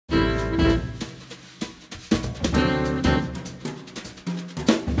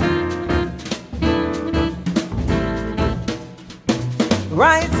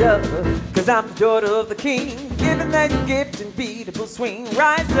Rise up, cause I'm the daughter of the king. Giving that gift and beatable swing.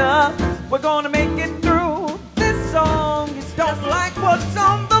 Rise up, we're gonna make it through. This song is just like what's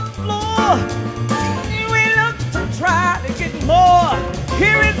on the floor. We look to try to get more.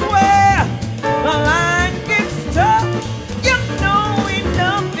 Here is where the line gets tough. You know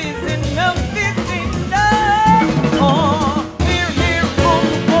enough is enough is enough. Here, here, on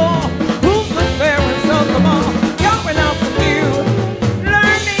the wall. Who's the fairest of them all? Going out for you.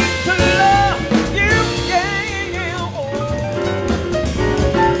 Learning to love you, yeah, yeah,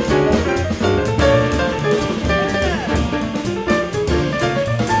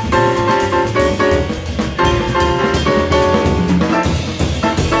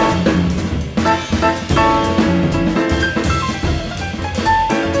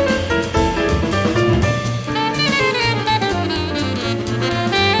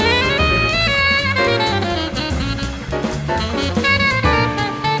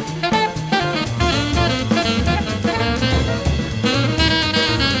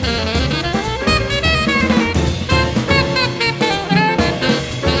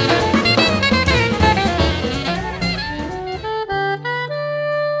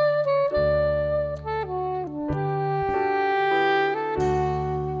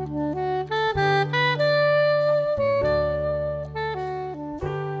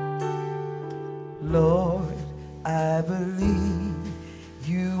 Lord, I believe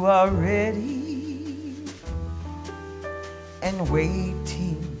you are ready and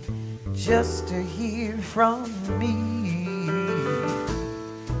waiting just to hear from me.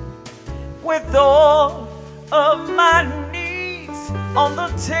 With all of my needs on the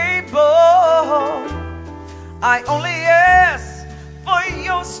table, I only ask for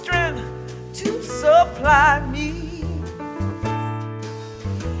your strength to supply me.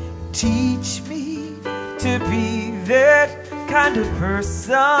 Teach me to be that kind of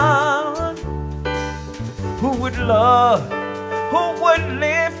person who would love, who would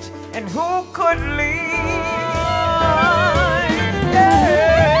lift, and who could lead. Yeah.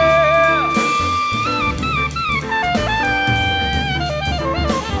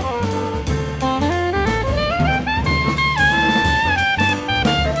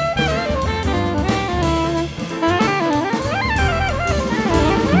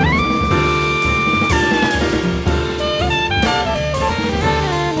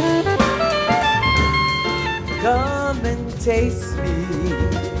 Come and taste me,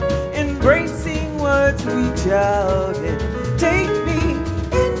 embracing words reach out and take me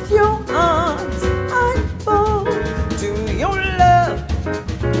in your arms. I fall to your love,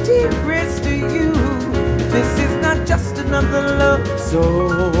 dearest to you. This is not just another love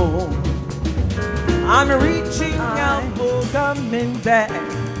song. I'm reaching out for coming back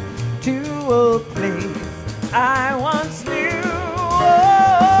to a place I once knew.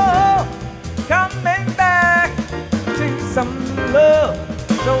 Oh, coming back to some love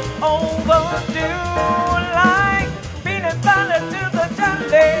so overdue, like peanut butter to the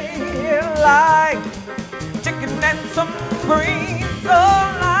jelly, like chicken and some greens, so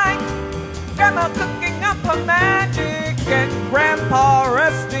like grandma cooking up her magic and grandpa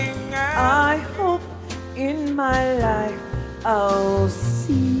resting. I hope in my life I'll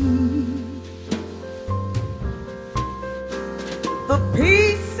see the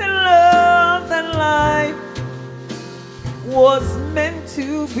peace and love that life was meant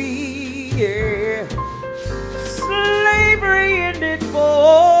to be, yeah. Slavery ended for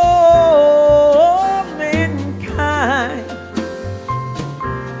mankind.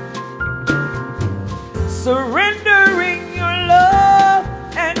 Surrendering your love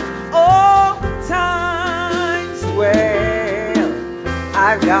at all times. Well,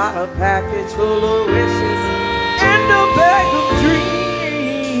 I've got a package full of wishes